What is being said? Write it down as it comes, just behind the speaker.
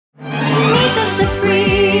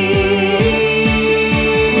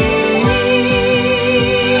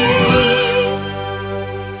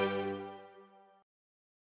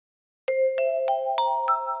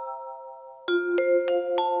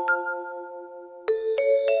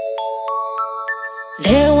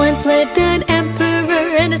There once lived an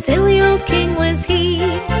emperor, and a silly old king was he.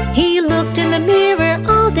 He looked in the mirror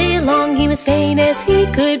all day long. He was vain as he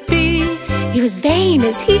could be. He was vain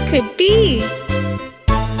as he could be.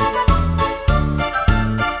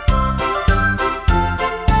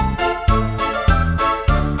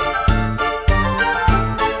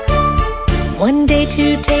 One day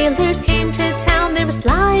 2 tailors came to town. They were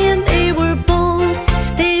sly and they were bold.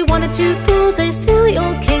 They wanted to fool the silly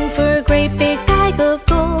old king for a great big bag of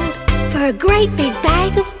gold. For a great big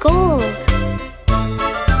bag of gold.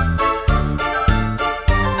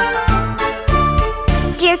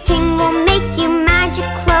 Dear king, we'll make you magic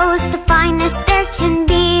clothes, the finest there can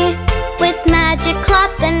be, with magic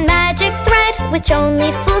cloth and magic thread, which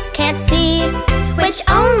only fools can't see. Which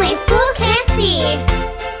only fools can't see.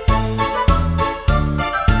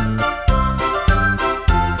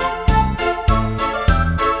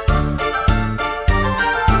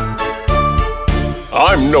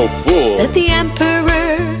 I'm no fool, said the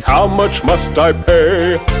emperor. How much must I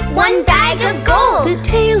pay? 1 bag of gold, the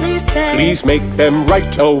tailor said. Please make them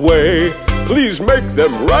right away. Please make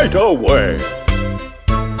them right away.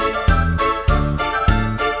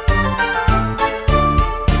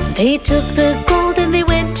 They took the gold and they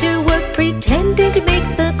went to work, pretending to make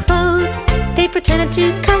the clothes. They pretended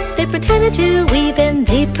to cut, they pretended to weave, and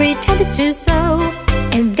they pretended to sew.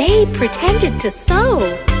 And they pretended to sew.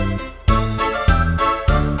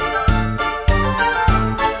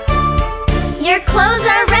 your clothes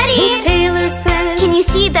are ready, the tailor said. Can you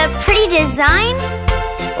see the pretty design?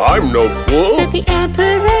 I'm no fool, said the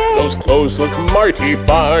emperor. Those clothes look mighty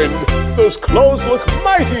fine. Those clothes look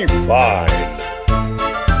mighty fine.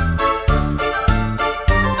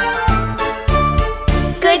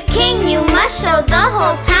 Good king, you must show the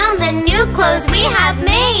whole town the new clothes we have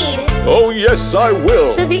made. Oh yes, I will,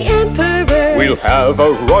 said the emperor. We'll have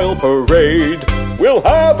a royal parade. We'll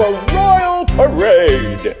have a royal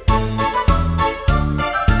parade.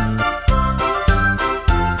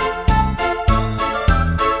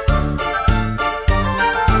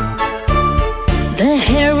 The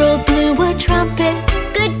herald blew a trumpet.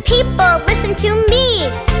 Good people, listen to me.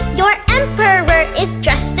 Your emperor is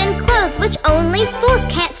dressed in clothes which only fools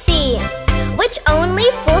can't see. Which only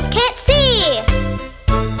fools can't see.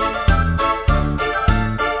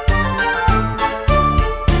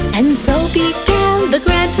 And so began the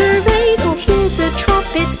grand parade. Oh, hear the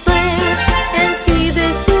trumpets blare, and see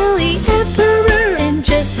the silly emperor in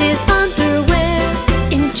just his underwear.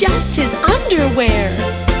 In just his underwear.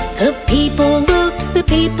 The people looked, the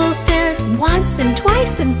people stared, once and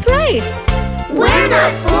twice and thrice. We're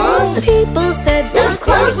not fools. The people said, those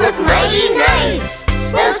clothes look mighty nice.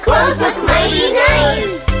 Those clothes look mighty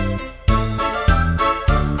nice.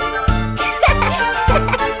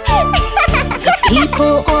 The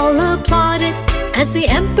people all applauded as the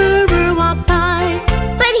emperor walked by.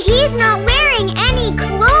 But he's not wearing any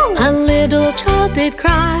clothes. A little child did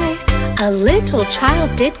cry. A little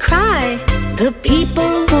child did cry. The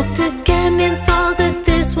people looked again and saw that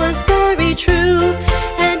this was very true.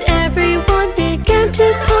 And everyone began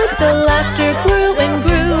to point. The laughter grew and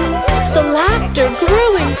grew. The laughter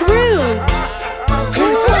grew and grew.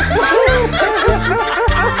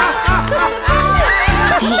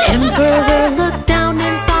 The emperor looked down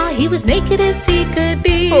and saw he was naked as he could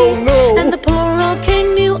be. Oh no! And the poor old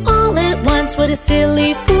king knew all at once what a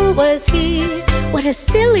silly fool was he. What a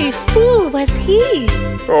silly fool was he.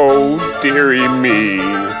 Oh, dearie me.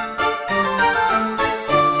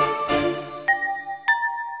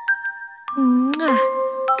 Mwah.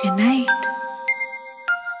 Good night.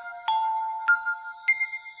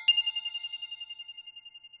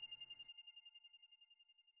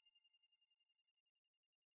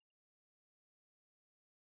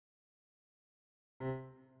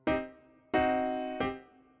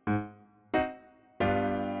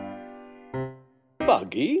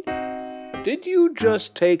 Buggy, did you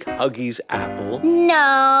just take Huggy's apple?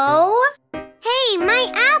 No. Hey,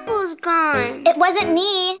 my apple's gone. It wasn't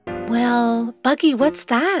me. Well, Buggy, what's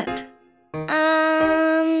that?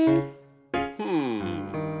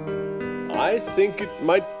 I think it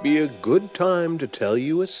might be a good time to tell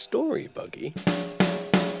you a story, Buggy.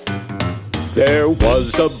 There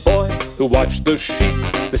was a boy who watched the sheep,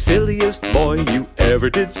 the silliest boy you ever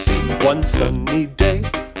did see. One sunny day,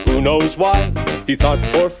 who knows why, he thought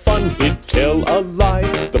for fun he'd tell a lie.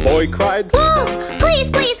 The boy cried, Wolf, please,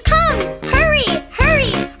 please come. Hurry,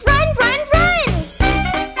 hurry, run, run, run.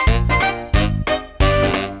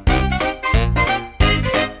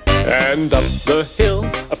 and up the hill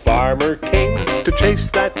a farmer came to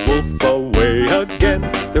chase that wolf away again.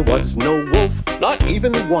 There was no wolf, not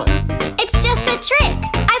even one. It's just a trick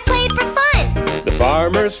I played for fun. The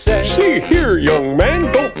farmer said, "See here, young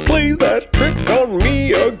man, don't play that trick on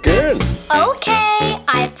me again." Okay,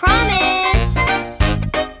 I promise.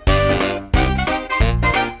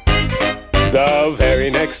 The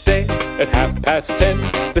very next day, at 10:30,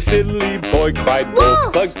 the silly boy cried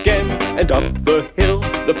wolf again. And up the hill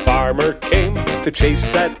the farmer came to chase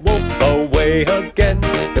that wolf away again.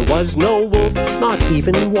 There was no wolf, not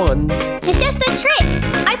even one. It's just a trick.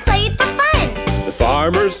 I played for fun. The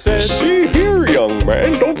farmer said, "See here, young man,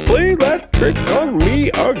 don't play that trick on me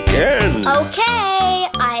again." Okay,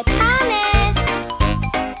 I promise.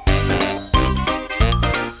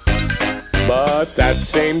 But that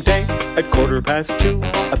same day, at 2:15,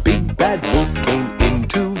 a big bad wolf came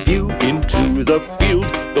into view. Into the field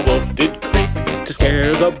the wolf did creep to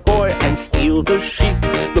scare the boy and steal the sheep.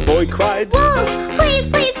 The boy cried, "Wolf, please,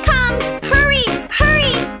 please come! Hurry,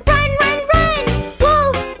 hurry! Run, run, run!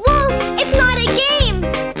 Wolf, wolf, it's not a game!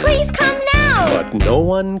 Please come now!" But no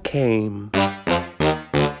one came.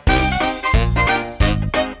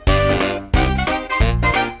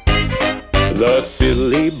 The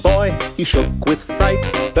silly boy, he shook with fright.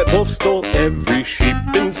 That wolf stole every sheep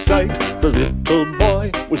in sight. The little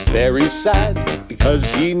boy was very sad because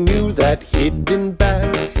he knew that he'd been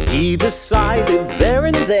bad. He decided there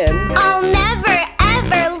and then, I'll never,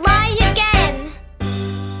 ever lie again.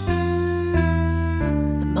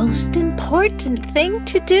 The most important thing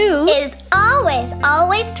to do Is always,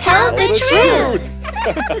 always tell the truth.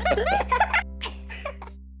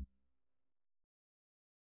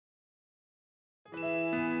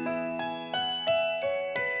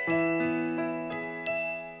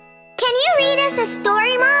 Can you read us a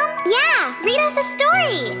story, Mom? Yeah, read us a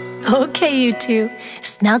story. Okay, you two,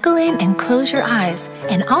 snuggle in and close your eyes,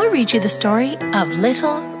 and I'll read you the story of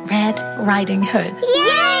Little Red Riding Hood.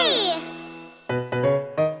 Yay!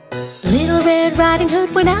 Little Red Riding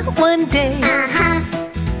Hood went out one day.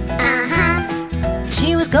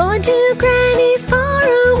 She was going to Granny's far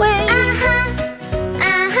away.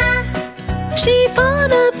 She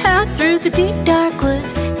followed a path through the deep dark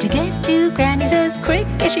woods to get to Granny's as quick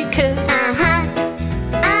as she could.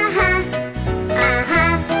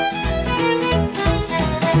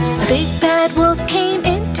 A big bad wolf came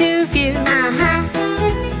into view.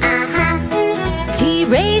 He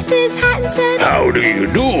raised his hat and said, "How do you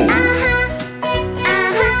do?"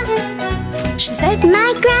 She said,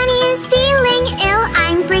 My granny is feeling ill.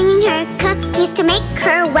 I'm bringing her cookies to make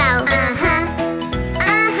her well.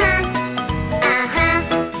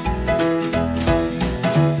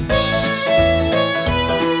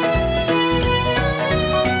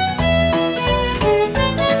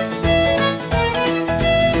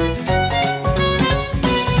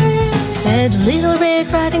 said Little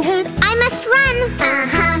Red Riding Hood, I must run.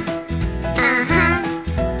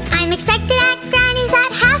 I'm expected at Granny's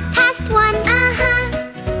at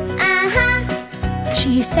 1:30.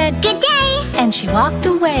 she said, Good day. and she walked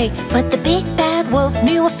away. But the big bad wolf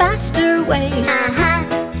knew a faster way.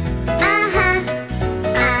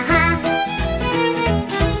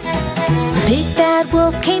 The big bad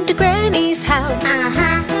wolf came to Granny's house.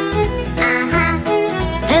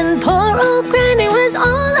 And poor old Granny was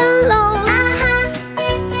all alone.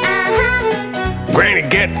 "Granny,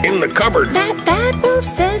 get in the cupboard." That bad wolf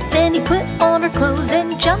said, then he put on her clothes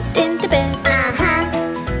and jumped into bed.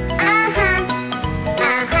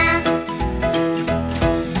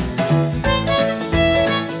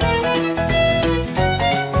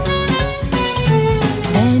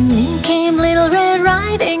 Then in came Little Red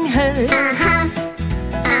Riding Hood.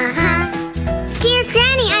 Dear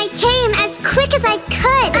Granny, I came as quick as I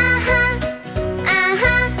could.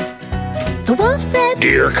 The wolf said,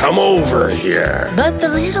 "Dear, come over here." but the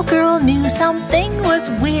little girl knew something was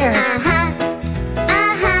weird.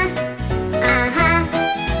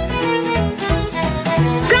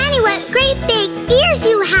 Granny, what great big ears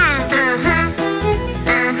you have.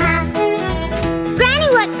 Granny,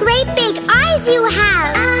 what great big eyes you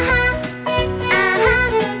have.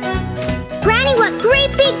 Granny, what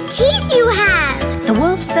great big teeth you have. The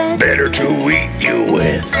wolf said, "Better to eat you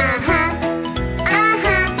with."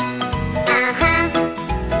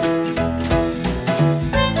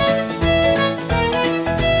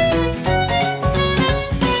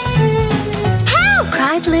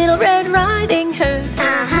 cried Little Red Riding Hood.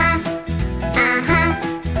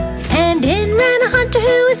 And in ran a hunter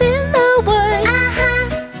who was in the woods.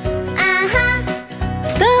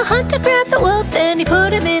 The hunter grabbed the wolf and he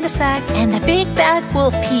put him in a sack. And the big bad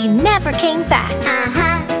wolf, he never came back.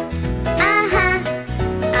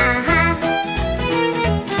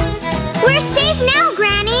 We're safe now,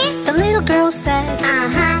 Granny. The little girl said,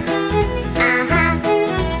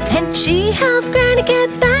 and she helped Granny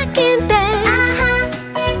get back in bed.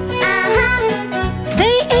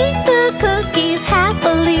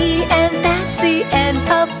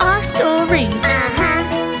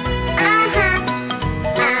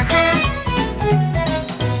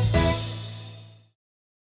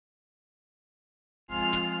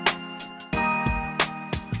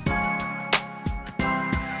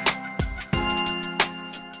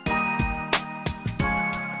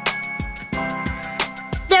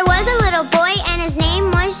 boy and his name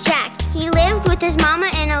was Jack. He lived with his mama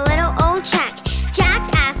in a little old shack. Jack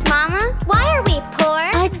asked Mama, why are we poor?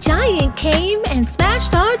 A giant came and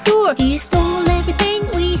smashed our door. He stole everything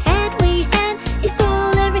we had, we had. He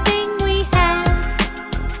stole everything we had.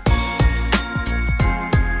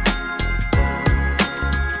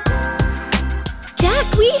 Jack,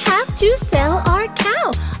 we have to sell our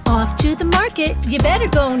cow. Off to the market, you better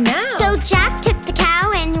go now. So Jack took the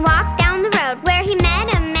cow and walked down the road, where he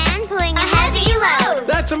met a man pulling a heavy load.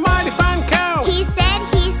 That's a mighty fine cow. He said,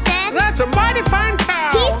 That's a mighty fine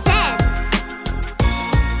cow. he said.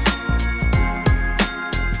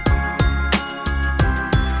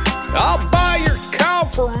 I'll buy your cow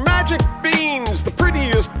for magic beans, the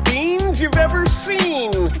prettiest beans you've ever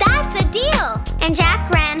seen. That's a deal. And Jack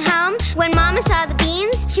ran home. When Mama saw the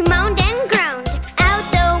beans, she moaned and groaned. Out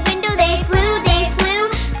the window they flew, they flew.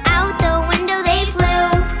 Out the window they flew.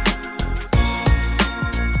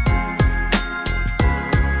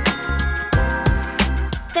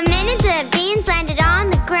 The minute the beans landed on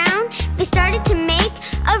the ground, they started to make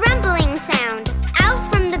a rumbling sound. Out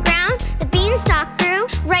from the ground, the beanstalk grew,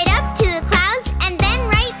 right up to the clouds and then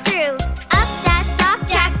right through. Up that stalk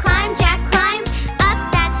Jack climbed, Jack climbed. Up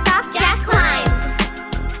that stalk Jack climbed.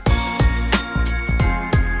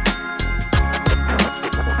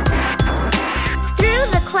 Through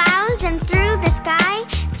the clouds and through the sky,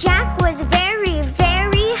 Jack was very,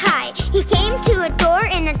 very high. He came to a door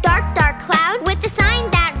in a dark, dark cloud with a sign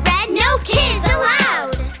that read, "No kids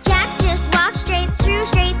allowed." Jack just walked straight through,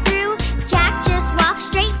 straight through. Jack just walked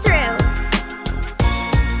straight through.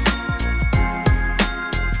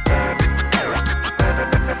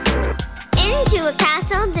 Into a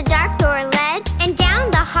castle the dark door led, and down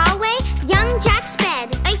the hallway young Jack sped.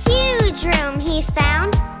 A huge room he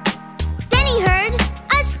found. Then he heard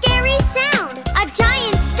a scary sound. A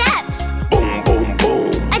giant steps. Boom, boom,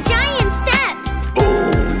 boom, A giant steps.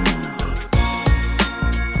 boom.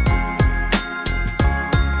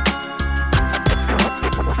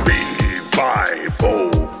 3, 5,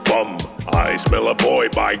 4, fum. I smell a boy,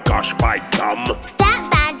 by gosh, by gum. That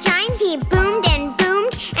bad giant, he boomed and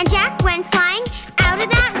boomed, and Jack went flying out of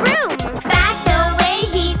that room. Back the way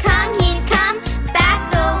he come, he'd come. Back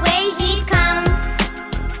the way he come.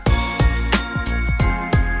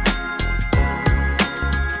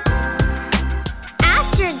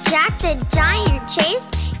 After Jack the giant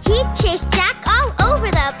chased, he chased Jack all over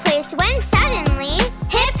the place when suddenly,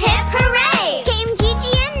 hip hip hooray! Came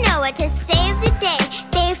Gigi and Noah to save the day.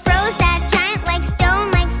 They froze that giant like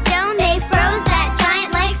stone, like stone. They froze that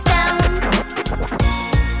giant like stone.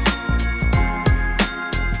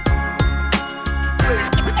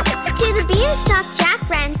 To the beanstalk Jack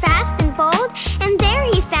ran fast and bold, and there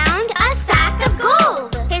he found a sack of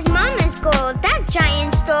gold. His mama's gold that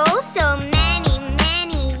giant stole so many,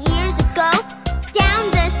 many years ago. Down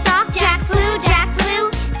the stalk Jack flew, Jack flew.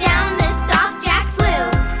 Down the stalk Jack flew.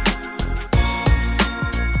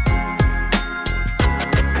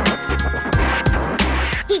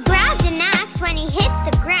 He grabbed an axe when he hit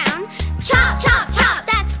the ground. Chop, chop, chop,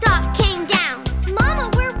 that stalk came down. Mama,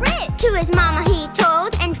 we're rich. To his mama he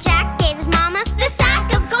told, and Jack gave his mama the sack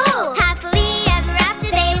of gold. Happily ever after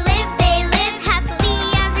they lived, they lived. Happily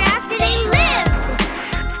ever after they lived.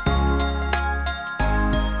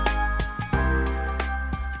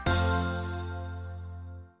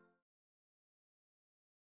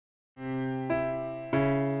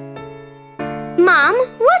 Mom,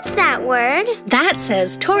 what's that word? That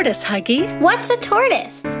says tortoise, Huggy. What's a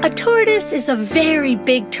tortoise? A tortoise is a very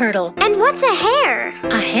big turtle. And what's a hare?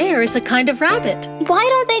 A hare is a kind of rabbit. Why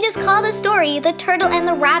don't they just call the story The Turtle and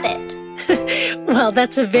the Rabbit? Well,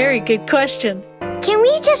 that's a very good question. Can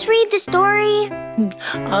we just read the story?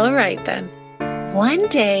 All right, then. One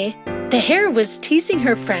day, the hare was teasing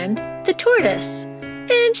her friend, the tortoise,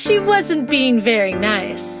 and she wasn't being very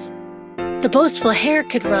nice. The boastful hare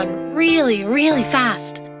could run really, really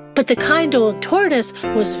fast, but the kind old tortoise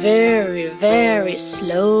was very, very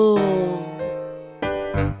slow.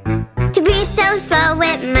 To be so slow,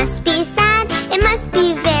 it must be sad. It must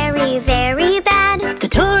be very, very bad. The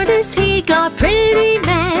tortoise, he got pretty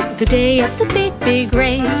mad the day of the big, big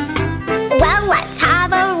race. Well, let's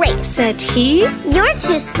have a race, Said he, You're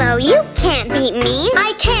too slow, you can't beat me.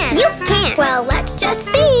 I can. You can't. Well, let's just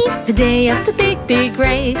see. the day of the big, big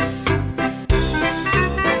race.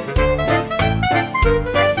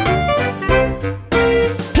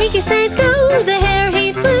 Piggy said go, the hare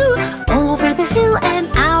he flew over the hill and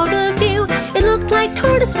out of view. It looked like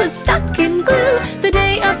tortoise was stuck in glue the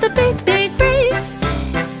day of the big, big race.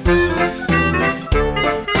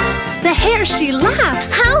 The hare, she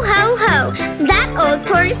laughed. Ho, ho, ho. That old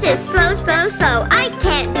tortoise is slow, slow, slow. I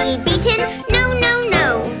can't be beaten.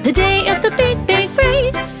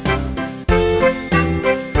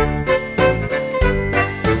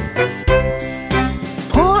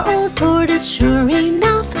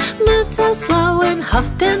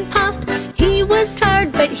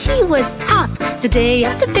 he was tough the day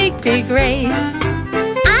of the big race.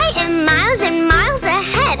 I am miles and miles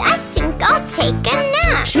ahead. I think I'll take a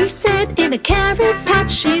nap, she said. In a carrot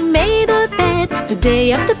patch she made a bed the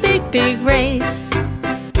day of the big race.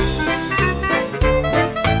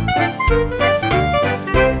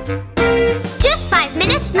 Just 5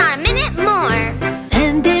 minutes, not a minute more.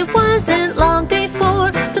 And it wasn't long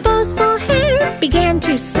before the boastful hare began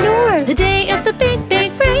to snore the day of the big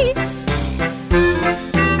race.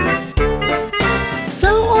 So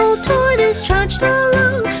old tortoise trudged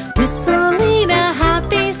along, whistling a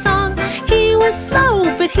happy song. He was slow,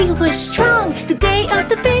 but he was strong the day of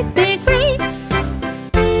the big race.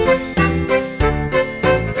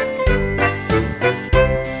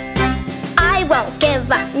 I won't give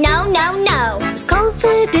up, no, no, no. His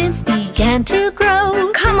confidence began to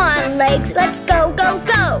grow. Come on, legs, let's go, go,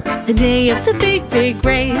 go. The day of the big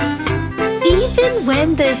race. Even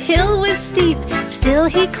when the hill was steep, still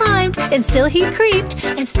he climbed and still he creeped,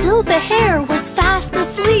 and still the hare was fast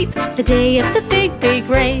asleep the day of the big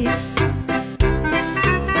race.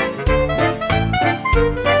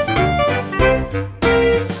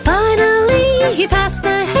 Finally he passed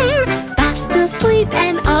the hare, fast asleep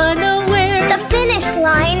and unaware. The finish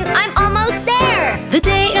line, I'm almost there. The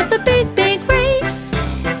day of the big race.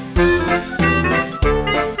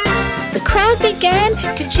 The crowd began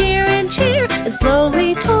to cheer and cheer, and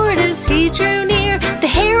slowly toward us he drew near. The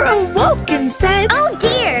hare awoke and said, Oh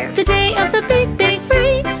dear, the day of the big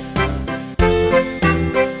race.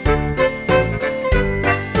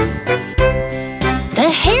 The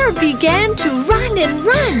hare began to run and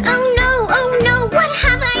run. Oh no, what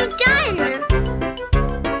have I done?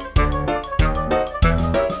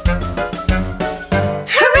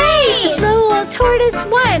 Hooray! The slow old tortoise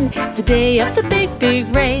won the day of the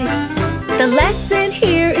big race. The lesson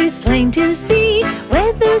here is plain to see.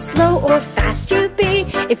 Whether slow or fast you be,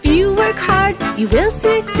 if you work hard, you will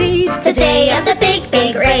succeed. The day of the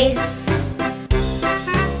big race.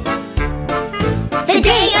 The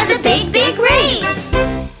day of the big race.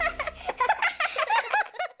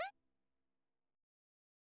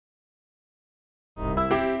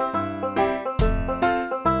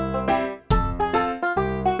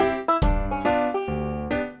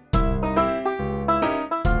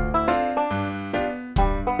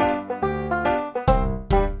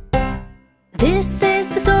 This is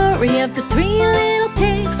the story of the three little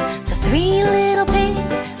pigs, the three little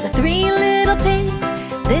pigs, the three little pigs.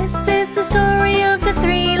 This is the story of the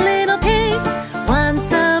three little pigs,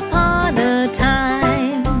 once upon a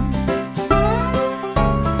time.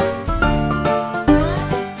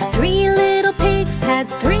 The three little pigs had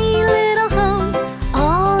three little homes,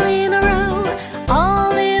 all in a row,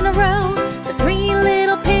 all in a row. The three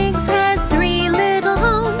little pigs had three little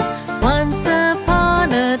homes, once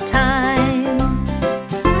upon a time.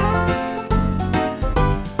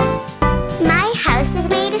 My house is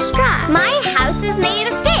made of straw. My house is made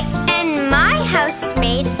of sticks. And my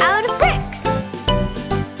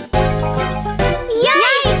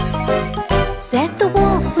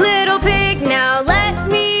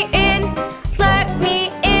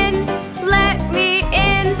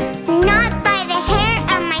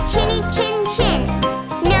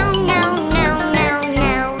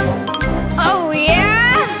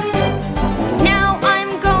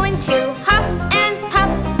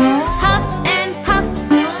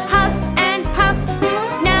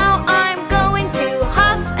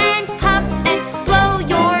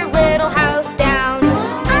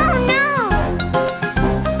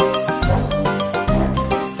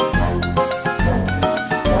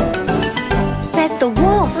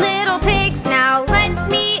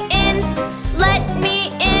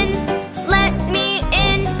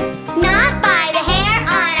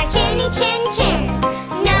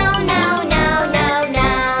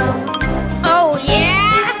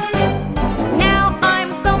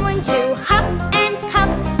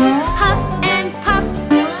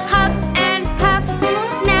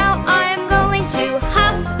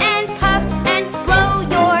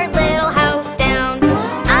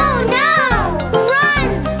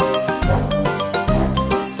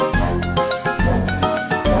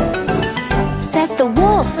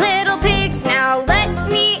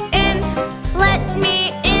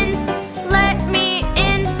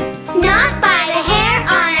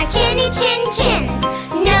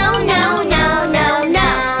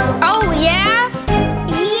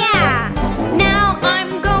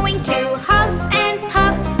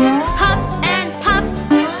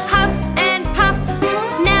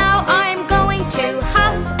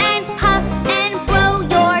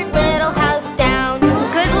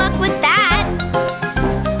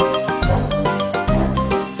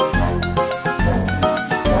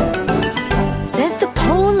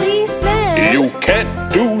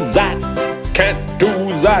do that, can't do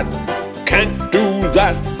that, can't do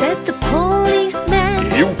that, said the policeman.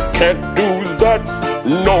 you can't do that,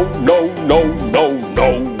 no, no, no, no,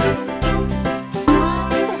 no.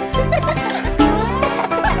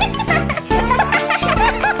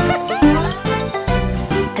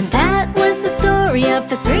 And that was the story of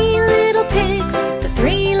the three little pigs, the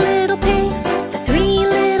three little pigs, the three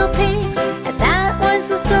little pigs. And that was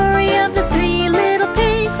the story of the three little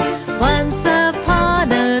pigs, once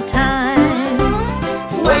upon a time.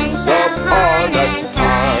 Once upon a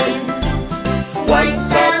time.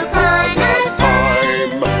 Once upon a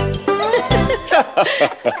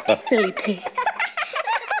time. Silly pigs.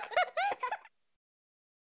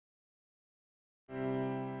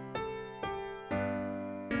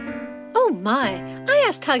 Oh my, I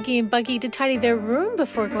asked Huggy and Buggy to tidy their room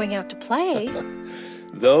before going out to play.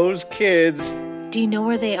 Those kids, Do you know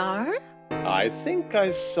where they are? I think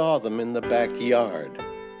I saw them in the backyard.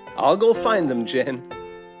 I'll go find them, Jen.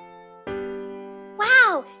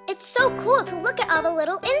 Wow, it's so cool to look at all the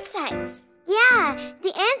little insects. Yeah,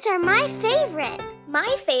 the ants are my favorite.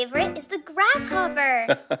 My favorite is the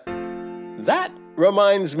grasshopper. That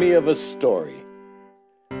reminds me of a story.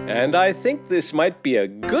 And I think this might be a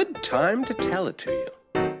good time to tell it to you.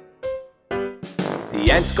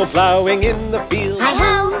 The ants go plowing in the field.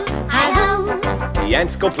 Hi-ho, hi-ho, The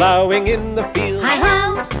ants go plowing in the field.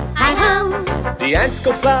 hi-ho, hi-ho. The ants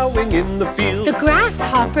go plowing in the field. The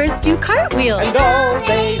grasshoppers do cartwheels. And all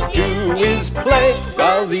they do is play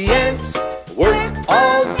while the ants work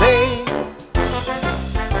all day.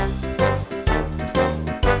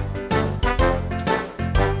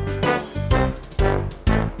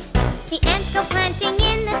 The ants go planting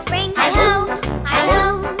in the spring. Hi-ho,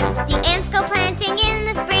 hi-ho. The ants go planting in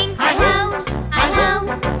the spring. Hi-ho, hi-ho.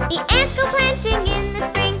 The ants go planting in the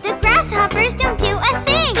spring. The grasshoppers don't do a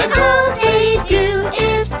thing. And all they do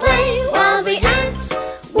is play while the ants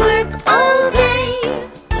work all day.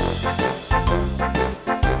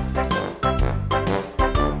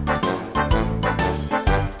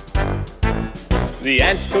 The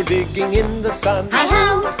ants go digging in the sun.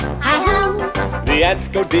 Hi-ho, hi-ho. The ants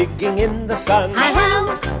go digging in the sun.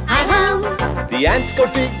 Hi-ho, hi-ho. The ants go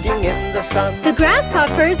digging in the sun. The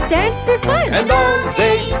grasshoppers dance for fun. And all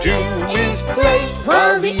they do is play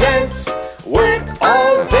while the ants work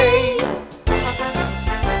all day.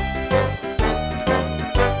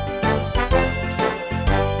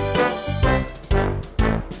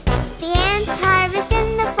 The ants harvest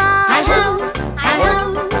in the fall. Hi-ho,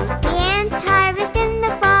 hi-ho. The ants harvest in the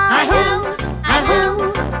fall. Hi-ho,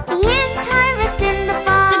 hi-ho. The ants harvest in the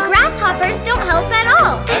fall. The grasshoppers don't help at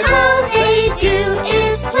all. And all they do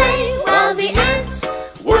is play while the ants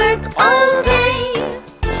work all day.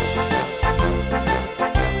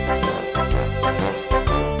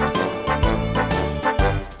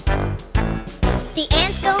 The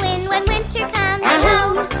ants go in when winter comes.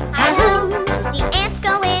 Hi-ho, hi-ho. The ants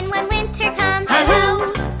go in when winter comes.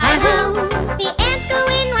 Hi-ho, hi-ho. The ants go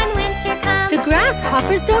in when winter comes. The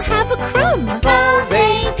grasshoppers don't have a crumb. All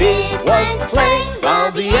they did was play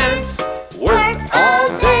while the ants worked all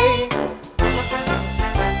day.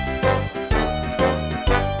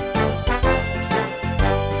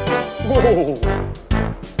 Whoa!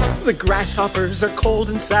 The grasshoppers are cold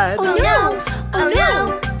and sad. Oh no! Oh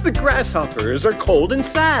no! The grasshoppers are cold and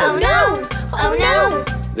sad. Oh no! Oh no!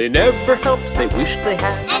 They never helped, they wished they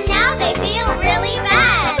had. And now they feel really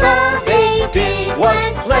bad. All they did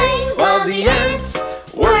was play while the ants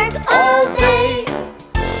worked all day.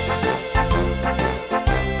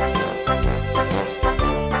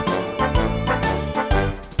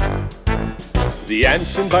 The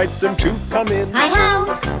ants invite them to come in.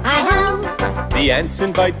 Hi-ho, hi-ho, The ants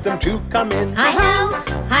invite them to come in. hi-ho,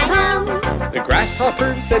 hi-ho. The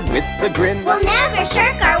grasshopper said with a grin. We'll never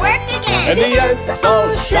shirk our work again. And the ants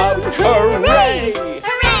all shout, hooray!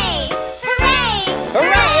 Hooray! Hooray!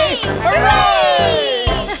 Hooray! Hooray!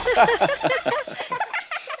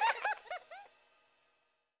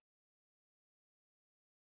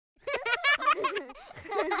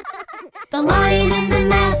 The Lion and the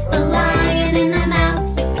Mouse, the Lion and the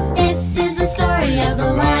Mouse. This is the story of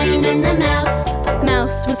the Lion and the Mouse.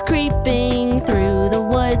 Mouse was creeping through the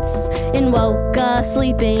woods and woke a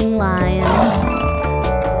sleeping lion.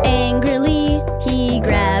 Angrily, he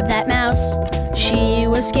grabbed that mouse. She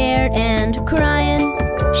was scared and crying.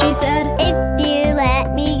 She said, If you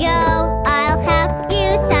let me go, I'll help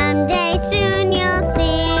you someday. Soon you'll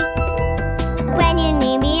see. When you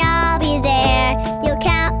need me, I'll be there. You'll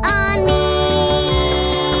count on me.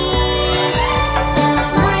 The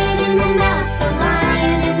Lion and the Mouse, the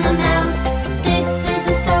Lion and the Mouse. This is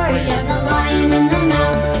the story of the Lion and the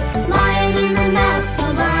Mouse. Lion and the Mouse, the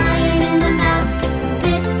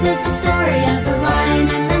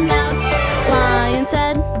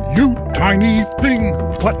anything.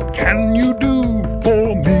 What can you do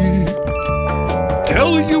for me?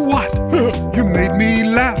 Tell you what, you made me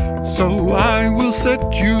laugh, so I will set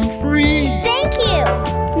you free. Thank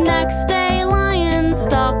you. Next day, Lion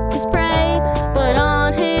stalked his prey, but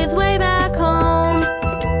on his way back home,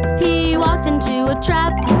 he walked into a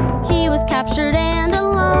trap. He was captured and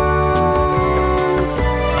alone.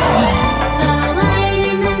 The lion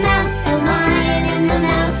and the mouse, the lion and the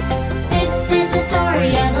mouse. This is the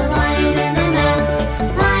story of the lion and the mouse.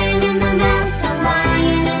 Lion and the mouse, the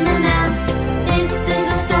lion and the mouse. This is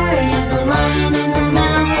the story of the lion and the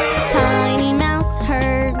mouse. Tiny Mouse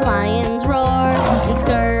heard lions roar and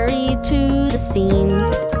scurried to the scene.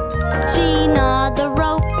 She gnawed the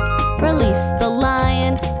rope, released the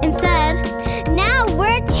lion, and said, Now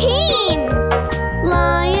we're team.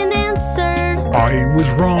 Lion answered, I was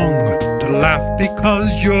wrong to laugh because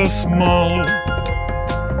you're small.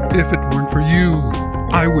 If it weren't for you,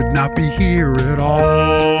 I would not be here at all.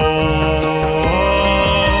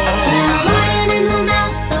 The lion and the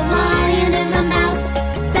mouse, the lion and the mouse.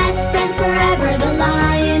 Best friends forever, the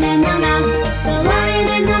lion and the mouse. The lion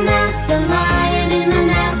and the mouse, the lion and the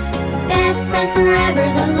mouse. Best friends forever,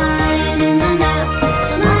 the lion and the mouse.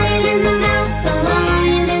 The lion and the mouse, the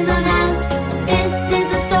lion and the mouse. This is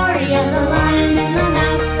the story of the lion and the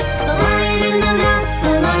mouse. The lion and the mouse,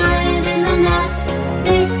 the lion and the mouse.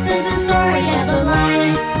 This is the story of the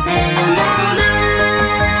lion and the mouse.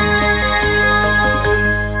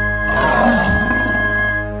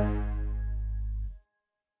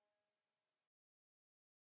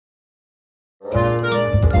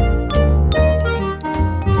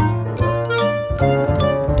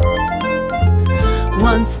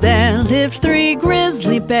 Once there lived 3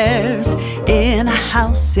 grizzly bears in a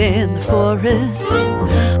house in the forest.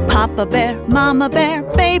 Papa bear, mama bear,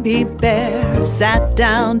 baby bear sat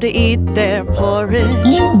down to eat their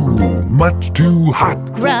porridge. Ooh, much too hot.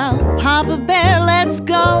 Growled Papa bear, let's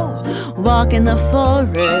go walk in the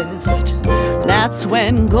forest. That's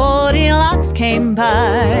when Goldilocks came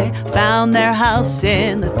by, found their house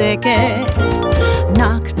in the thicket.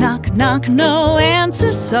 Knock, knock, knock, no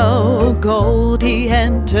answer, so Goldie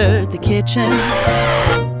entered the kitchen.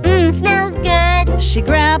 Smells good. She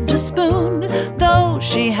grabbed a spoon, though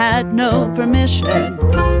she had no permission.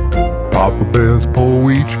 Papa Bear's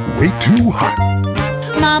porridge way too hot.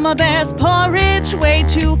 Mama bear's porridge way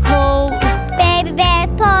too cold. Baby bear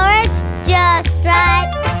porridge just right.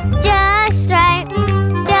 Just right.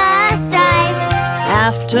 Just right.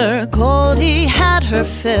 After Goldie had her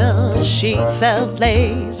fill, she felt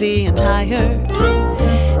lazy and tired.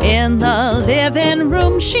 In the living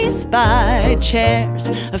room she spied chairs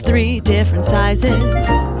of 3 different sizes.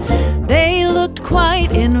 They looked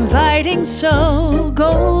quite inviting, so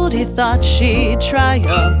Goldie thought she'd try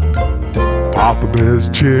 'em. Papa Bear's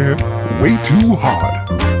chair way too hard.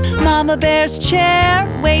 Mama bear's chair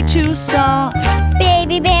way too soft.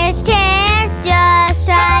 Baby bear's chair just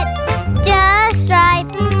right. Just right.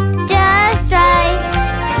 Just right.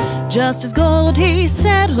 Just as Goldie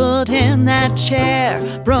settled in that chair,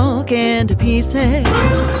 broke into pieces,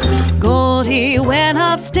 Goldie went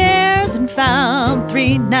upstairs and found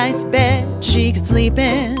 3 nice beds she could sleep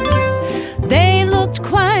in. They looked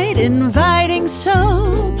quite inviting,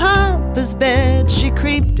 so Papa's bed she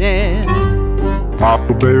creeped in.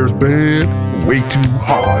 Papa Bear's bed way too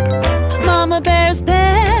hard. Mama bear's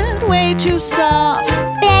bed way too soft.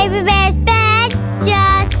 Baby bear's bed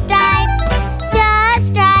just right.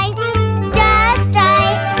 Just right. Just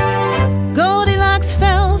right. Goldilocks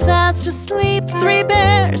fell fast asleep. 3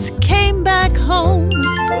 bears came back home.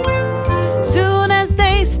 Soon as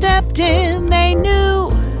they stepped in, they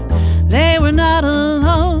knew they were not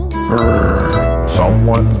alone.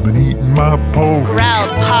 Someone's been eating my porridge.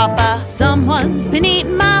 Growled Papa. Someone's been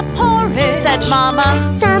eating my porridge, said Mama.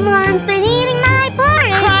 Someone's been eating my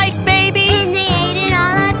porridge. Cried Baby. And they ate it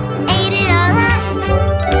all up. Ate it all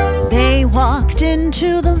up. They walked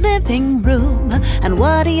into the living room, and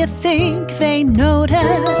what do you think they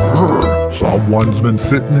noticed? Someone's been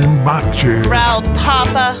sitting in my chair. Growled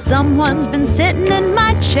Papa. Someone's been sitting in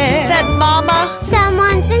my chair, said Mama.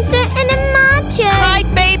 Someone's been sitting in my chair. Cried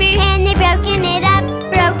Baby. And they broken it up.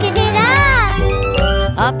 Broken it up.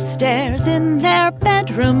 Upstairs in their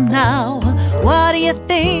bedroom now, what do you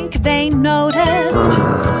think they noticed?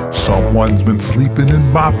 Someone's been sleeping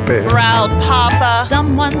in my bed. Growled Papa.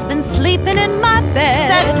 Someone's been sleeping in my bed,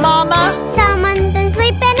 said Mama. Someone's been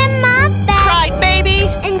sleeping in my bed. Cried Baby.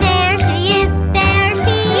 And there she is. There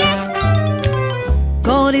she is.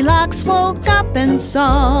 Goldilocks woke up and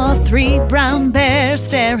saw 3 brown bears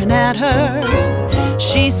staring at her.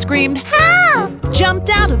 She screamed, Help!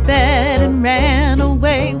 jumped out of bed and ran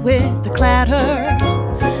away with the clatter.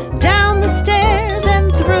 Down the stairs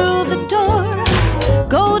and through the door.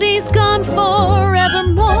 Goldie's gone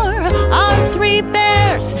forevermore. Our three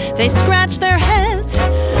bears, they scratched their heads,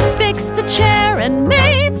 fixed the chair and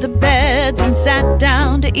made the beds, and sat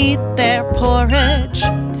down to eat their porridge.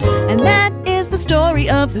 And that is the story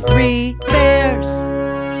of the three bears.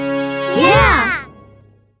 Yeah!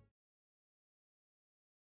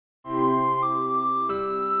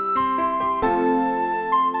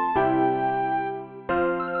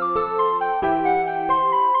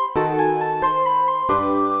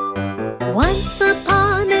 Once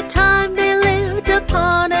upon a time they lived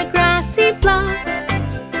upon a grassy bluff.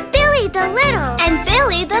 Billy the Little and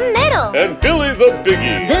Billy the Middle And Billy the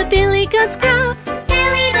Biggie. The billy goats gruff.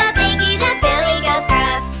 Billy the Biggie, the Billy Goats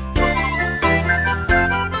Gruff.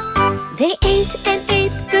 They ate and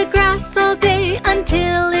ate the grass all day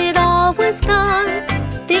until it all was gone.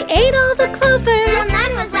 They ate all the clover. Till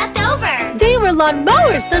none was left over. They were lawn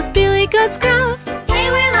mowers, those billy goats gruff. They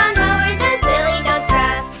were lawn mowers, those Billy Goats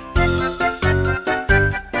Gruff.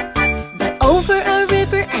 But over a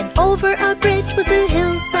river and over a bridge was a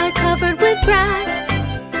hillside covered with grass.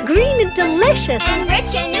 Green and delicious. And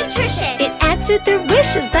rich and nutritious. It answered their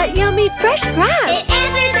wishes, that yummy fresh It grass.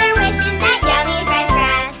 answered their wishes, that yummy fresh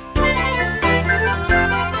grass.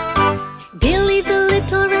 Billy the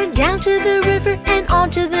Little ran down to the river and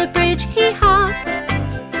onto the bridge he hopped.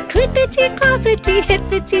 Clippity cloppity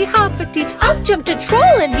hippity hoppity, up jumped a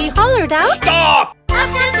troll and he hollered out, Stop! Up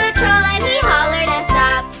jumped the troll and he hollered and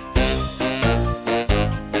stopped.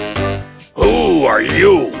 Who are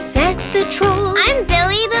you? said the troll. I'm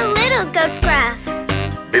Billy the Little Goat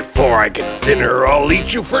Gruff. Before I get thinner, I'll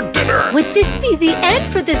eat you for dinner. Would this be the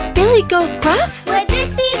end for this Billy Goat Gruff? Would this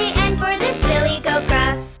be the end for this Billy Goat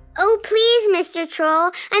Gruff? Oh, please, Mr.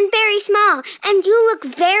 Troll. I'm very small, and you look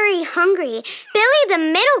very hungry. Billy the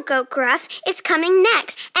Middle Goat Gruff is coming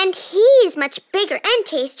next, and he's much bigger and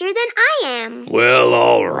tastier than I am. Well,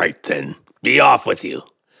 all right then. Be off with you.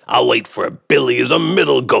 I'll wait for Billy the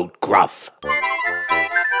Middle Goat Gruff.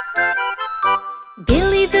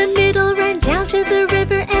 Billy the Middle ran down to the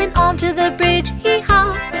river and onto the bridge he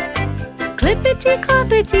hopped. Clippity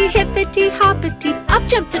cloppity hippity hoppity, up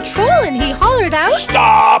jumped the troll and he hollered out,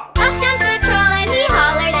 Stop! Up jumped the troll and he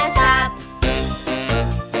hollered and stopped.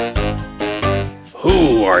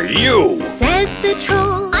 Who are you? said the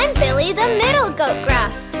troll. I'm Billy the Middle Goat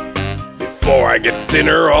Gruff. Before I get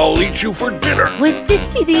thinner, I'll eat you for dinner. Would this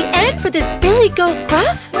be the end for this Billy Goat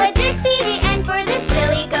Gruff? Would this be the end for this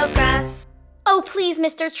Billy Goat Gruff? Oh, please,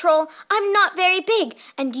 Mr. Troll, I'm not very big,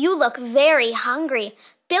 and you look very hungry.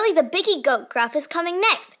 Billy the Biggie Goat Gruff is coming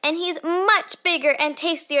next, and he's much bigger and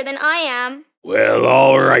tastier than I am. Well,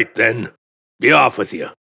 all right then. Be off with you.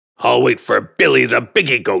 I'll wait for Billy the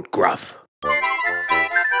Biggie Goat Gruff.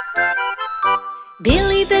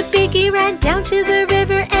 Billy the Biggie ran down to the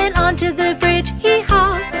river and onto the bridge he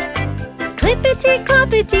hopped. Clippity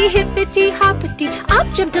cloppity hippity hoppity, up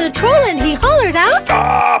jumped the troll and he hollered out,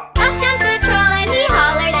 Stop! Up jumped the troll and he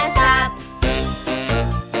hollered and stopped.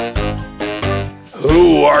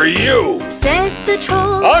 Who are you? said the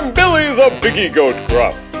troll. I'm Billy the Biggie Goat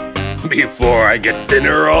Gruff. Before I get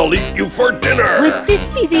thinner, I'll eat you for dinner. Would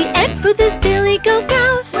this be the end for this Billy Goat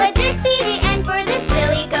Gruff? Would this be the end for this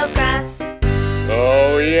Billy Goat Gruff?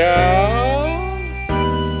 Oh, yeah?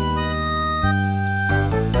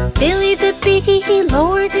 Billy the Biggie, he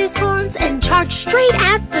lowered his horns and charged straight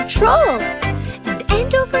at the troll. And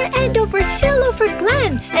end over hill, over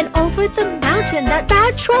glen, and over the mountain that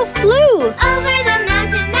bad troll flew. Over the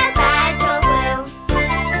mountain that bad troll flew.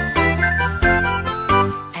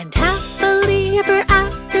 And happily ever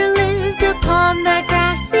after lived upon that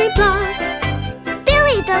grassy bluff.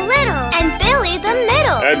 Billy the Little and Billy the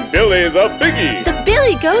Middle And Billy the Biggie. The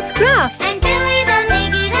Billy Goat's Gruff. and Billy the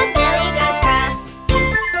Biggie, the Billy Goat's Gruff.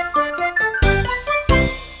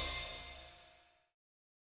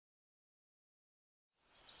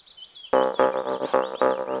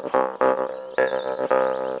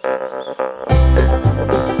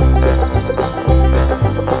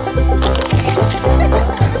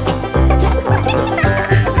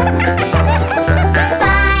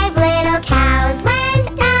 Five little cows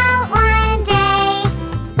went out one day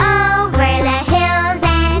over the hills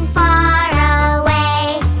and far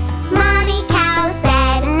away. Mommy cow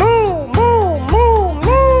said, moo, moo, moo,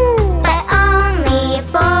 moo. But only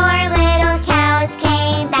four little cows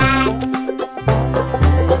came back.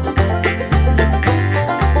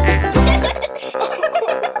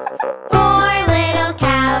 Four little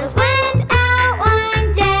cows went out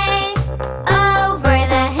one day over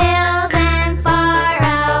the hills and far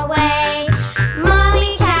away.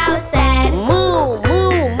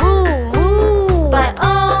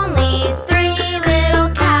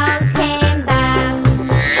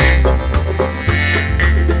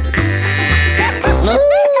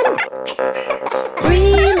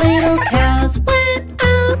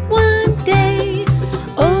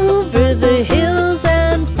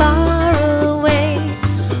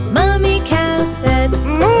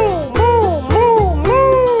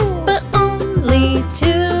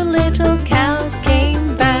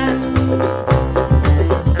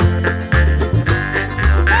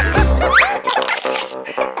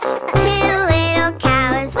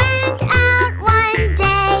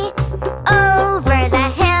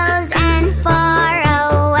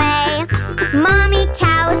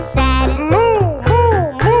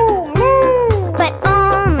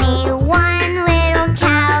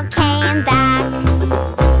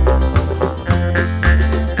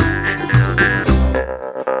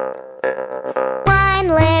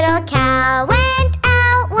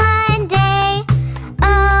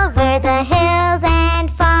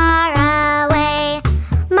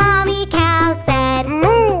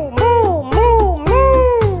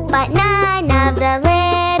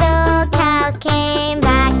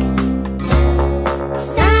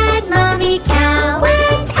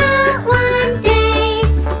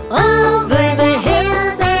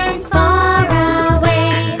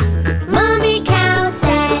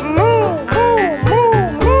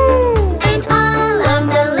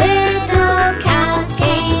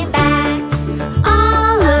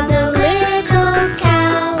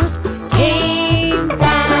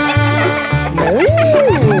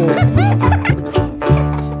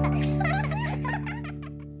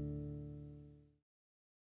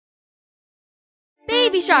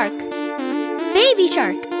 shark. Baby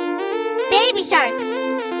shark. Baby shark.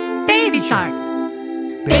 Baby shark.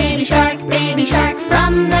 Baby shark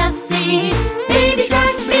from the sea. Baby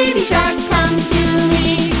shark, come to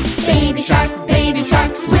me. Baby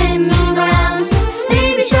shark, swimming around.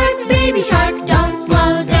 Baby shark, don't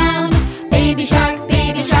slow down. Baby shark,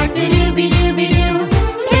 do-dooby-dooby-doo.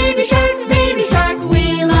 Baby shark,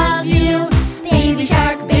 we love you. Baby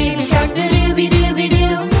shark,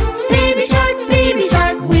 do-dooby-dooby-doo. Baby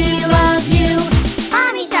shark, we love you.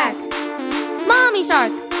 Mommy shark.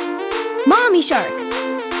 Mommy shark.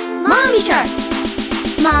 Mommy shark.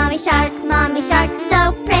 Mommy shark. Mommy shark,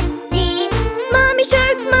 so pretty. Mommy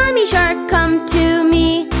shark, come to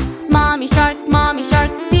me. Mommy shark,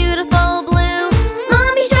 beautiful blue.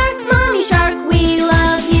 Mommy shark, we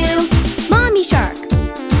love you. Mommy shark.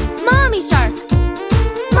 Mommy shark.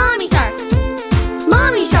 Mommy shark.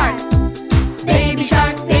 Mommy shark. Baby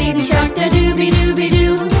shark,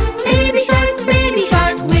 da-dooby-dooby-doo. Baby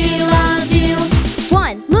shark, we love you.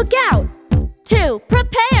 1, look out. 2,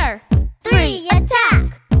 prepare. 3, attack.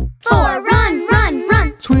 4, run.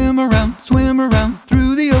 Swim around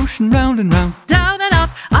through the ocean, round and round. Down and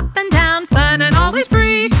up and down, fun and always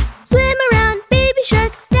free. Swim around, baby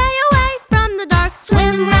shark, stay away from the dark.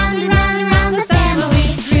 Swim round and round and round the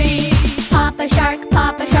family tree. Papa shark,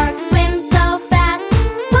 swim so fast.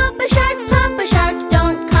 Papa shark,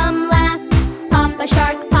 don't come last. Papa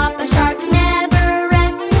shark, never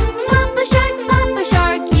rest. Papa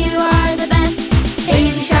shark, you are the best.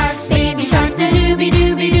 Baby shark,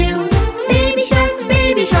 da-dooby-dooby-doo. Baby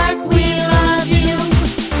shark, we love you.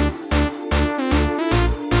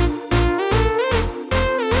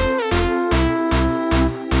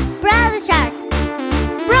 Brother shark.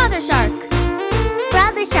 Brother shark.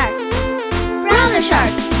 Brother shark.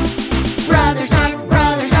 Brother shark.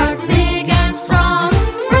 Brother shark, big and strong.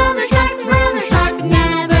 Brother shark,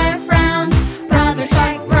 never frowns. Brother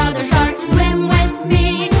shark, swim with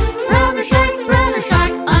me. Brother shark,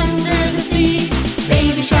 under the sea.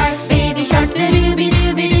 Baby shark,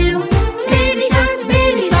 da-dooby-dooby-doo. Baby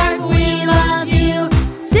shark, we love you.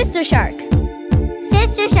 Sister shark.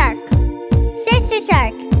 Sister shark. Sister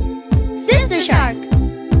shark.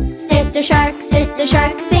 Sister shark. Sister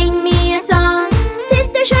shark, sing me a song.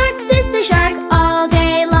 Sister shark, all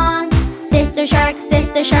day long. Sister shark,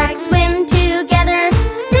 swim together.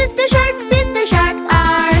 Sister shark,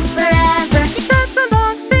 ours forever.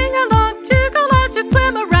 Sing along, jiggle as you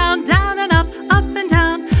swim around, down and up and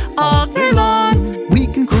down, all day long. We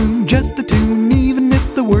can croon just the tune, even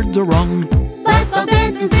if the words are wrong. Let's all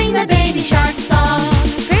dance and sing the baby shark song.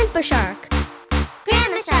 Grandpa shark.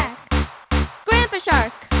 Grandma shark. Grandpa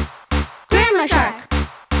shark.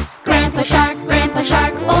 Grandma shark. Grandpa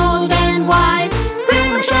shark, old and wise.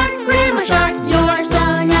 Grandma shark, you're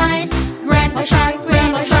so nice. Grandpa shark,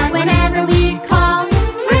 whenever we call.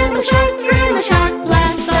 Grandma shark,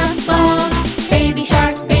 bless us all. Baby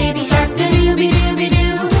shark,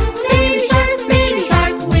 da-dooby-dooby-doo. Baby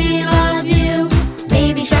shark, we love you.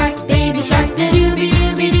 Baby shark,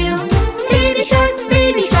 da-dooby-dooby-doo. Baby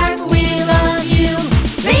shark, we love you.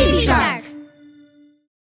 Baby shark.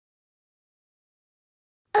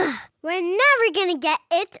 We're never gonna get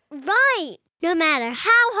it right. No matter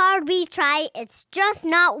how hard we try, it's just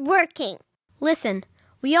not working. Listen,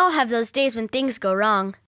 we all have those days when things go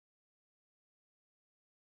wrong.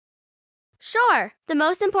 Sure, the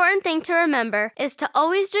most important thing to remember is to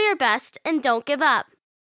always do your best and don't give up.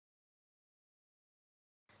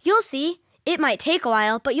 You'll see, it might take a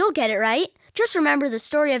while, but you'll get it right. Just remember the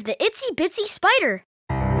story of the itsy bitsy spider.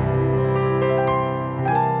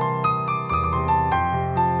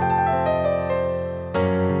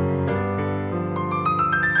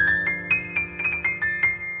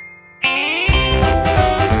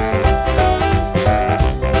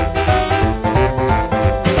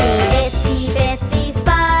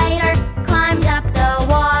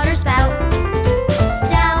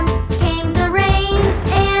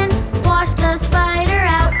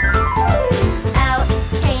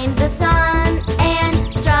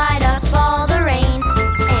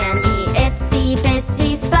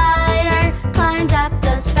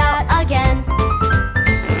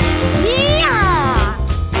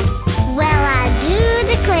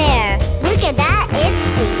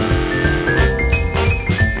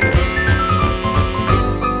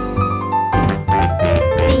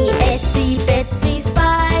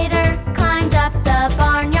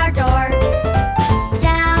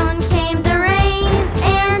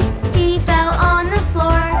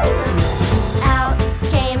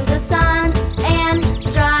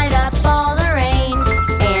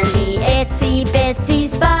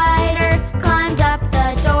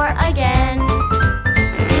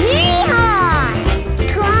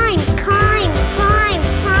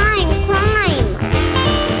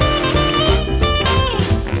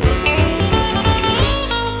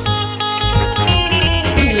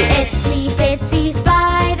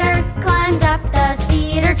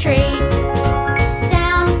 tree.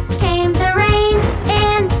 Down came the rain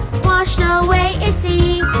and washed away its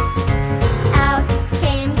sea. Out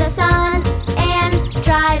came the sun and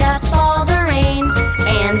dried up all the rain.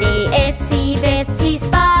 And the itsy bitsy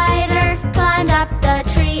spider climbed up the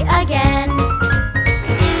tree again.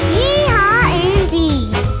 Yeehaw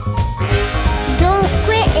indeed! Don't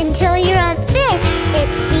quit until you're a fish,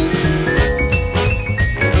 Itsy.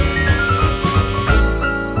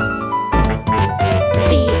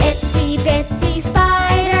 The itsy bitsy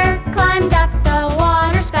spider climbed up the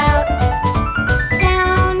water spout.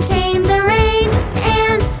 Down came the rain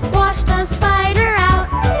and washed the spider out.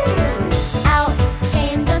 Out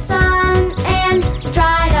came the sun and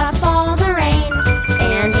dried up all the rain.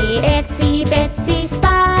 And the itsy bitsy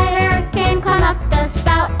spider can climb up the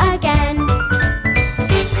spout again.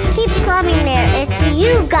 Keep climbing there, Itsy.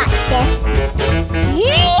 You got this.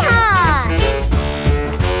 Yeehaw!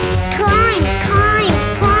 Climb, climb,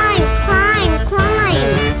 climb, climb,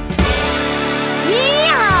 climb.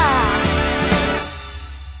 Yeehaw!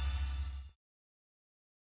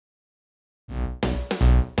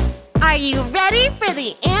 Are you ready for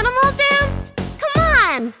the animal dance? Come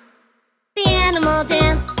on! The animal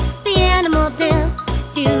dance, the animal dance.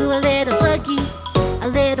 Do a little boogie, a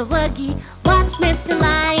little woogie. Watch Mr.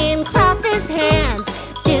 Lion clap his hands,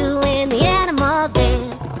 doing the animal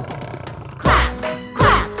dance. Clap,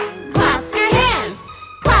 clap, clap your hands.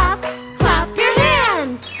 Clap, clap your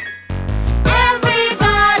hands.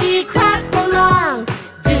 Everybody clap along,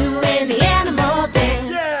 doing the animal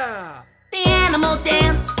dance. Yeah! The animal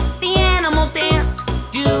dance, the animal dance.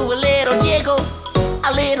 Do a little jiggle,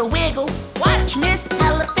 a little wiggle. Watch Miss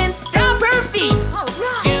Elephant stomp her feet.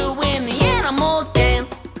 Doing the animal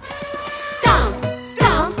dance. Stomp,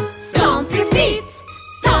 stomp, stomp your feet.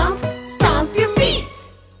 Stomp, stomp your feet.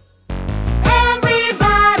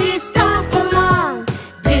 Everybody stomp along,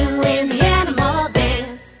 doing the animal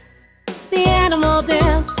dance. The animal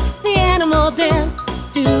dance, the animal dance.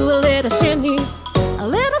 Do a little shimmy, a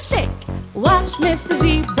little shake. Watch Mr.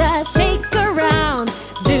 Zebra shake around,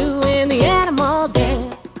 doing the animal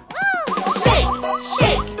dance. Shake,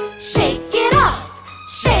 shake, shake it off.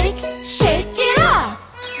 Shake, shake it off.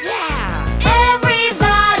 Yeah!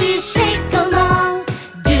 Everybody shake along,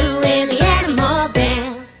 doing the animal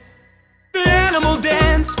dance. The animal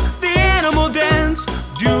dance, the animal dance.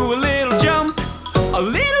 Do a little jump, a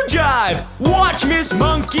little jive. Watch Miss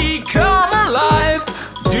Monkey come alive.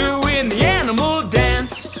 Doing the animal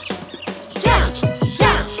dance. Jump,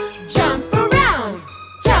 jump, jump around.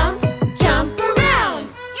 Jump, jump around.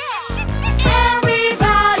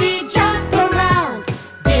 Everybody jump around,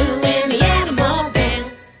 doing the animal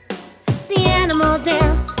dance. The animal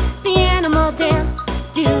dance, the animal dance.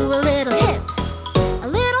 Do a little hip, a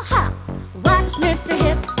little hop. Watch Mr.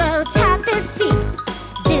 Hippo tap his feet,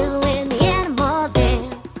 doing the animal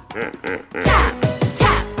dance. Tap,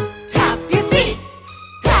 tap, tap your feet.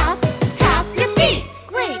 Tap, tap your feet.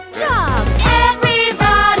 Great job.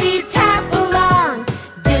 Everybody tap along,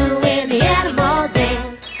 doing the animal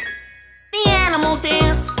dance. The animal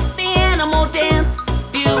dance, the animal dance.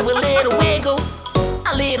 Do a little wiggle,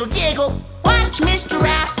 a little jiggle. Watch Miss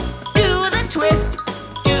Giraffe do the twist.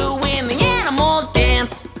 Doing the animal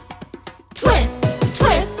dance. Twist,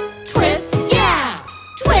 twist, twist, yeah.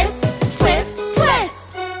 Twist, twist, twist.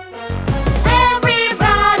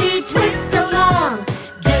 Everybody twist along,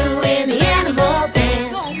 doing the animal dance.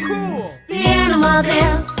 So cool! The animal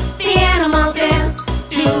dance, the animal dance.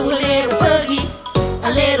 Do a little boogie, a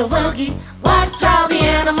little woogie. Watch all the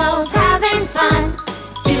animals having fun,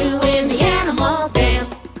 doing the animal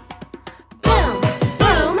dance. Boom,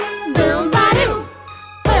 boom, boom, ba-doo.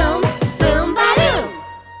 Boom, boom, ba-doo.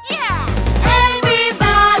 Yeah!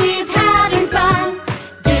 Everybody's having fun,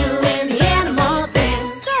 doing the animal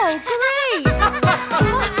dance. So great!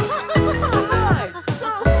 So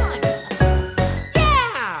fun!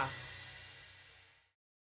 Yeah!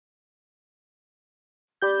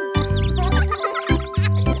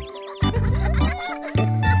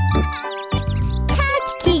 Cat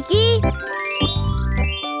Kiki.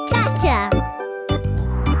 Cha-cha.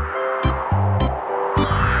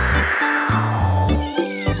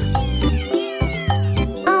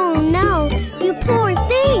 Oh no, you poor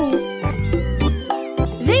things.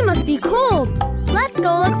 They must be cold. Let's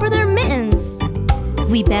go look for their mittens.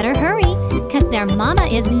 We better hurry, because their mama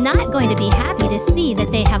is not going to be happy to see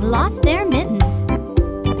that they have lost their mittens.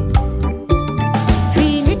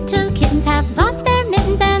 3 little kittens have lost their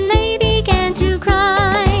mittens and they began to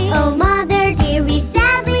cry. Oh mother dear, we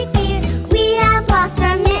sadly fear we have lost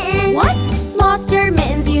our mittens. What? Lost your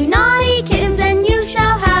mittens, you naughty kittens, and you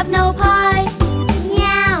shall have no pie.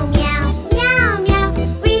 Meow, meow, meow, meow.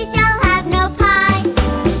 We shall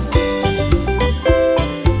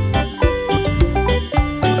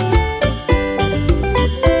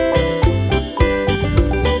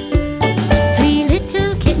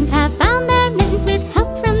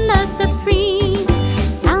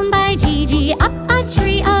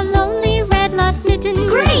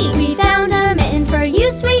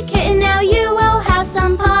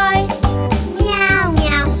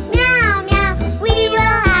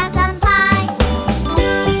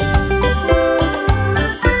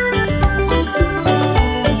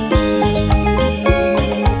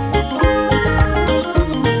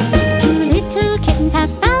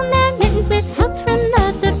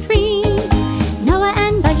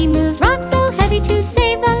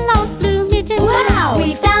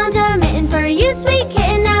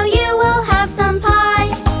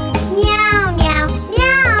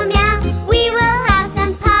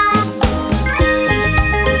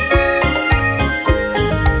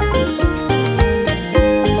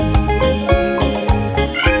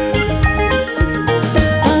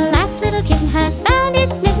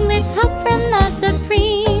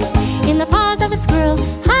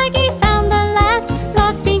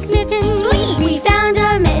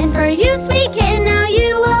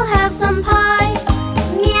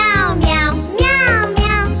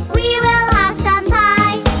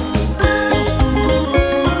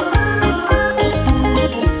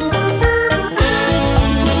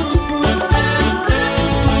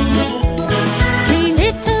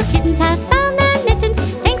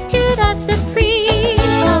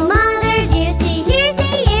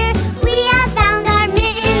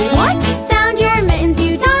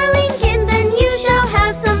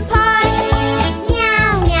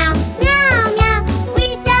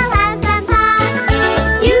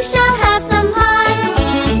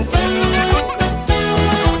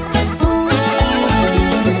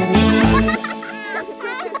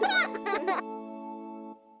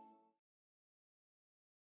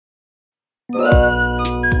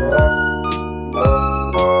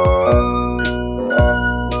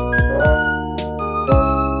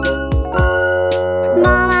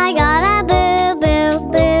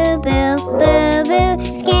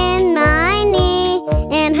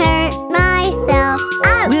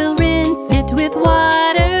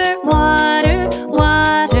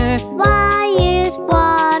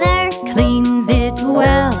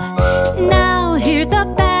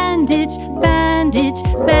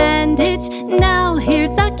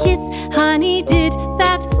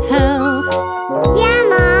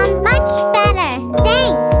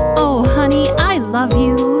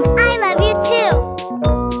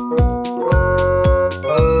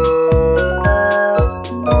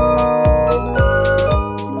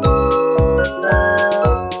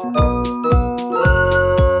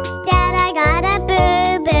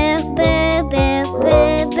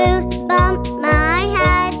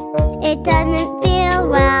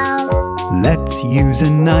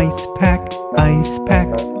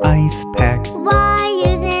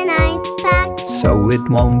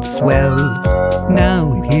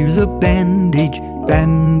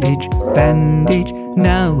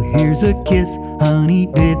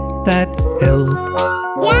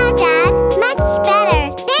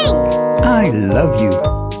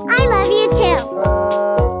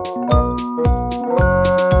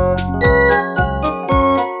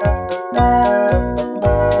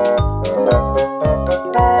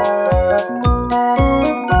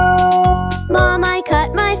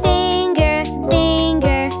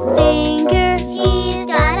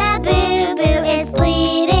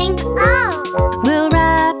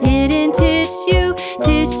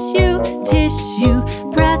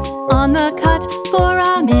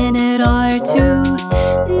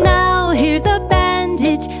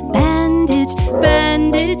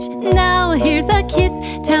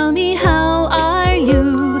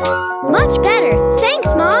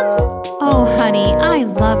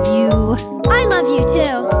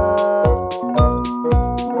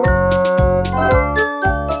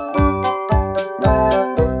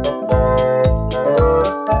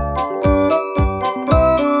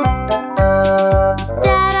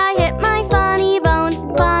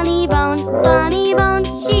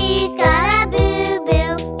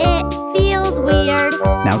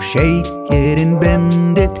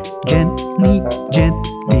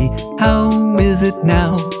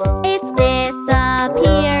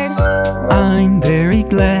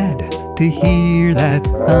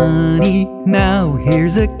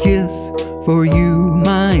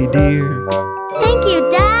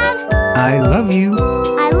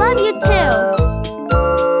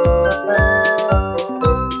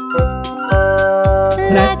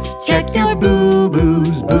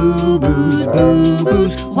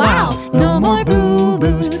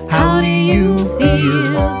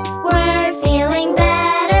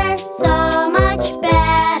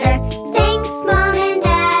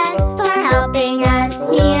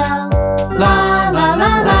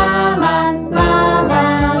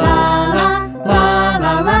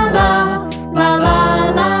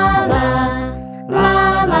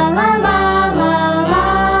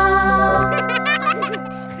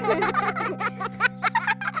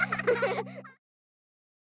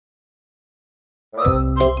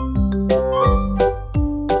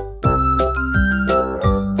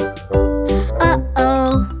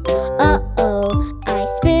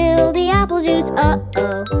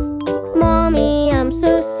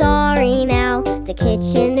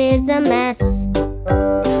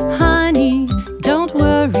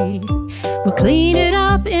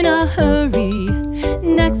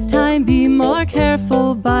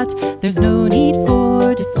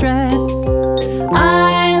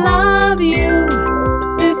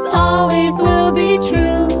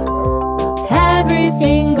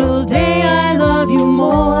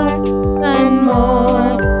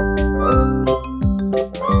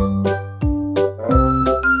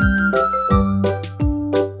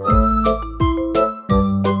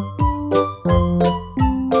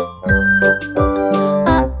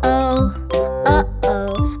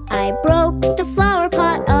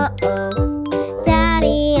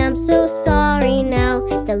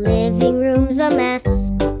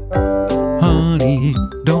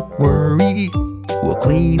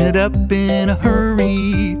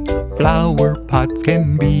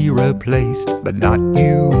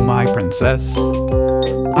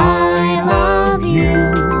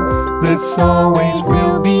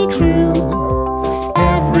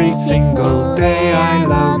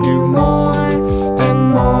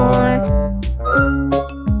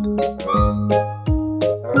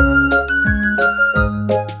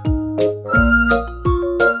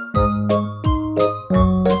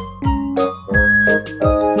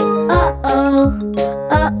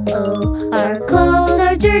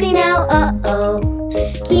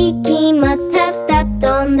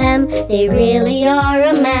are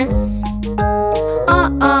a mess.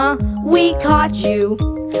 We caught you.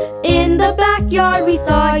 In the backyard we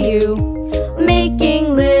saw you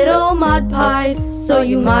making little mud pies, so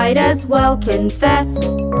you might as well confess.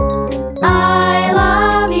 I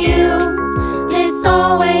love you, this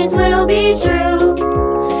always will be true.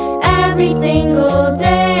 Every single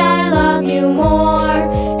day I love you more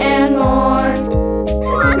and more.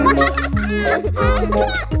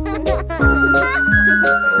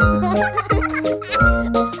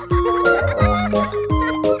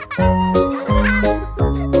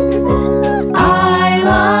 I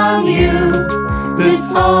love you,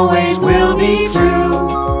 this always will be true.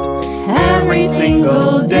 Every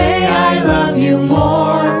single day I love you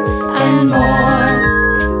more and more.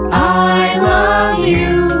 I love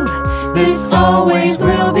you, this always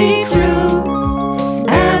will be true.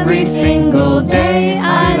 Every single day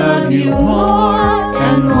I love you more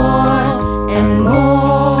and more and more.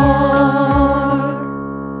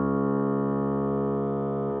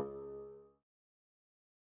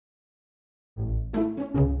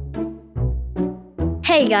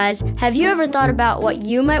 Hey guys, have you ever thought about what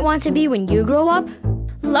you might want to be when you grow up?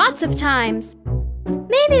 Lots of times.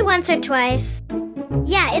 Maybe once or twice.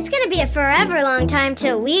 Yeah, it's gonna be a forever long time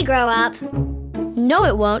till we grow up. No,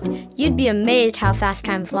 it won't. You'd be amazed how fast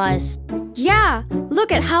time flies. Yeah,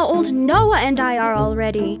 look at how old Noah and I are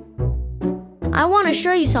already. I want to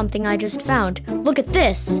show you something I just found. Look at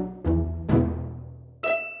this.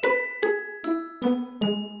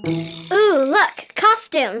 Ooh, look,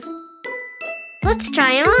 costumes. Let's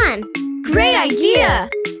try them on. Great idea!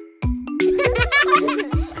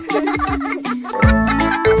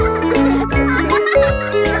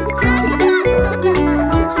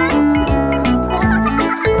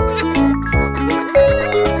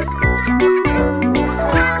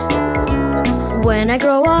 When I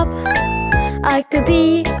grow up, I could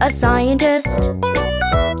be a scientist,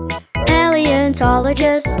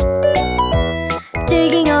 paleontologist,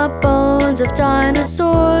 digging up bones of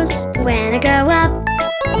dinosaurs. When I grow up,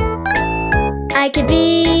 I could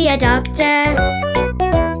be a doctor,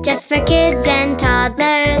 just for kids and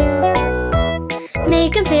toddlers.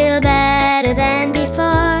 Make them feel better than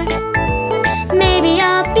before. Maybe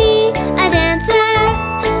I'll be a dancer,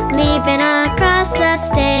 leaping across the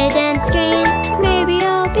stage and screen. Maybe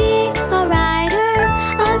I'll be a writer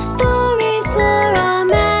of stories for a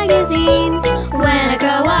magazine. When I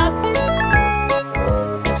grow up,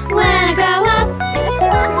 when I grow up.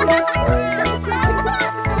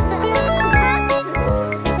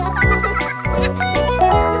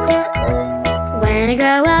 When I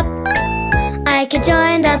grow up, I could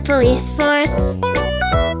join the police force,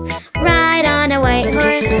 ride on a white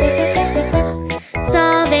horse.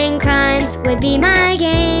 Solving crimes would be my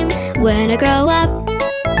game. When I grow up,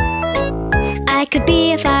 I could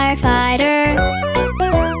be a firefighter,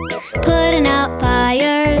 putting out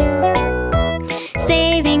fires,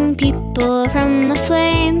 saving people from the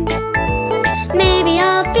flames. Maybe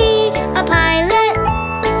I'll be a pilot,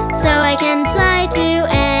 so I can fly to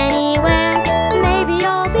anywhere. Maybe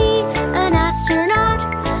I'll be an astronaut,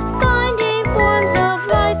 finding forms of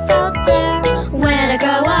life out there. When I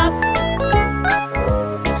grow up,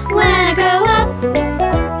 when I grow up.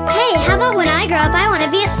 Hey, how about when I grow up, I want to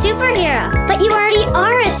be a superhero? But you already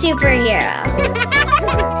are a superhero.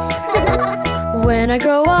 when I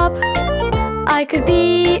grow up, I could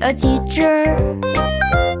be a teacher.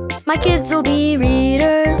 My kids will be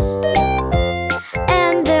readers,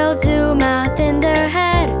 and they'll do math in their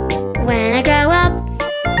head. When I grow up,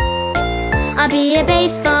 I'll be a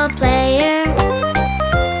baseball player,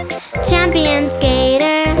 champion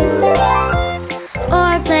skater,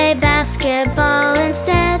 or play basketball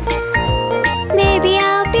instead. Maybe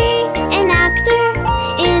I'll be an actor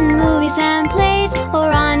in movies and plays or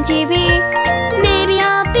on TV.